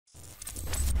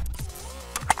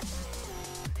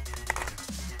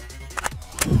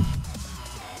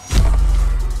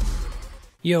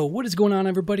Yo, what is going on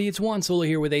everybody? It's Juan Solo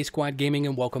here with ASQD Gaming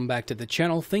and welcome back to the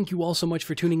channel. Thank you all so much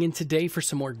for tuning in today for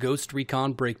some more Ghost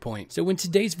Recon Breakpoint. So in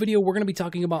today's video, we're going to be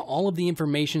talking about all of the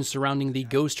information surrounding the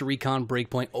Ghost Recon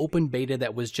Breakpoint open beta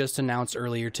that was just announced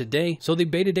earlier today. So the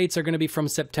beta dates are going to be from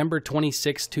September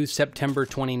 26th to September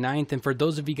 29th. And for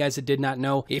those of you guys that did not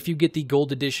know, if you get the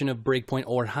gold edition of Breakpoint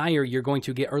or higher, you're going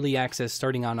to get early access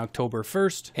starting on October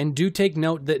 1st. And do take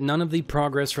note that none of the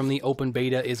progress from the open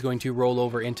beta is going to roll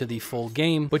over into the full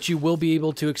game, but you will be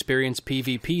able to experience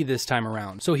PvP this time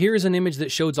around. So here is an image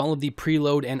that shows all of the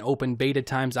preload and open beta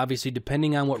times, obviously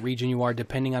depending on what region you are,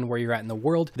 depending on where you're at in the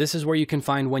world. This is where you can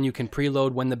find when you can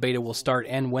preload, when the beta will start,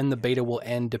 and when the beta will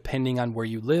end, depending on where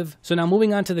you live. So now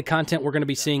moving on to the content we're going to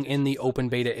be seeing in the open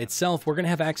beta itself, we're going to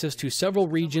have access to several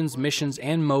regions, missions,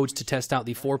 and modes to test out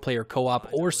the 4-player co-op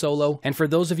or solo. And for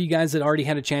those of you guys that already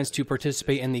had a chance to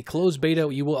participate in the closed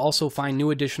beta, you will also find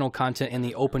new additional content in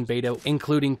the open beta,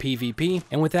 including PvP.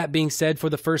 And with that being said,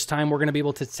 for the first time, we're going to be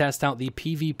able to test out the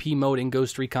PvP mode in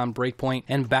Ghost Recon Breakpoint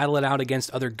and battle it out against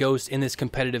other ghosts in this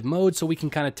competitive mode so we can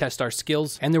kind of test our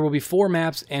skills. And there will be 4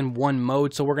 maps and 1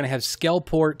 mode. So we're going to have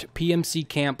Skellport, PMC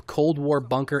Camp, Cold War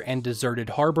Bunker, and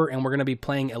Deserted Harbor. And we're going to be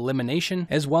playing Elimination.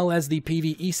 As well as the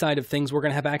PvE side of things, we're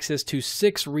going to have access to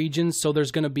 6 regions. So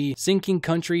there's going to be Sinking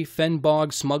Country, Fen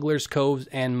Bog, Smuggler's Cove,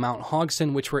 and Mount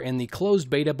Hogson, which were in the closed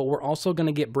beta, but we're also going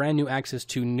to get brand new access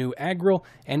to New Agro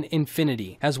and Infinity.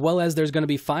 As well as there's going to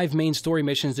be 5 main story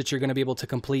missions that you're going to be able to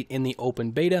complete in the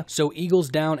open beta. So Eagles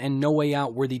Down and No Way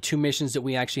Out were the 2 missions that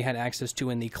we actually had access to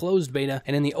in the closed beta.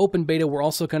 And in the open beta, we're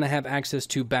also going to have access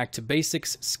to Back to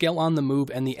Basics, Scale on the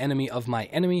Move, and The Enemy of My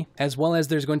Enemy. As well as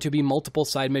there's going to be multiple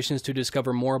side missions to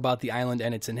discover more about the island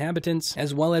and its inhabitants.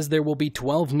 As well as there will be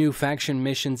 12 new faction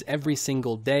missions every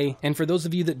single day. And for those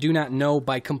of you that do not know,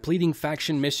 by completing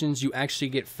faction missions, you actually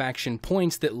get faction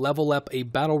points that level up a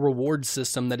battle reward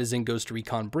system that is in Ghost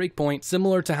Recon Breakpoint,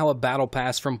 similar to how a battle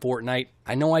pass from Fortnite.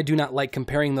 I know I do not like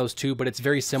comparing those two, but it's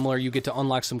very similar. You get to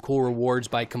unlock some cool rewards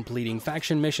by completing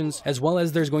faction missions, as well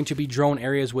as there's going to be drone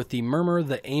areas with the Murmur,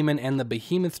 the Aemon, and the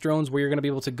Behemoth drones where you're going to be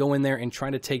able to go in there and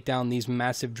try to take down these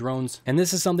massive drones. And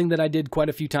this is something that I did quite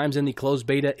a few times in the closed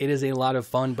beta. It is a lot of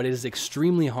fun, but it is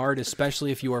extremely hard,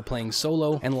 especially if you are playing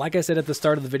solo. And like I said at the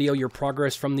start of the video, your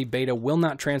progress from the beta will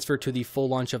not transfer to the full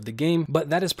launch of the game. But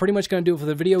that is pretty much going to do it for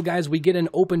the video, guys. We get an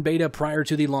open beta prior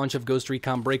to the launch of Ghost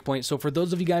Recon Breakpoint. So for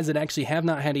those of you guys that actually have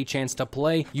not had a chance to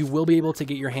play, you will be able to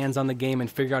get your hands on the game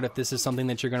and figure out if this is something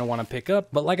that you're going to want to pick up.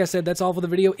 But like I said, that's all for the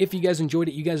video. If you guys enjoyed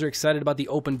it, you guys are excited about the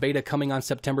open beta coming on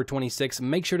September 26th,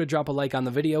 make sure to drop a like on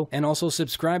the video and also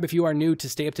subscribe if you are new to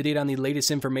stay up to date on the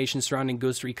latest information surrounding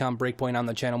Ghost Recon Breakpoint on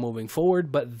the channel moving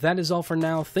forward. But that is all for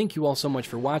now. Thank you all so much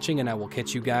for watching, and I will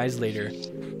catch you guys later.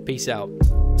 Peace out.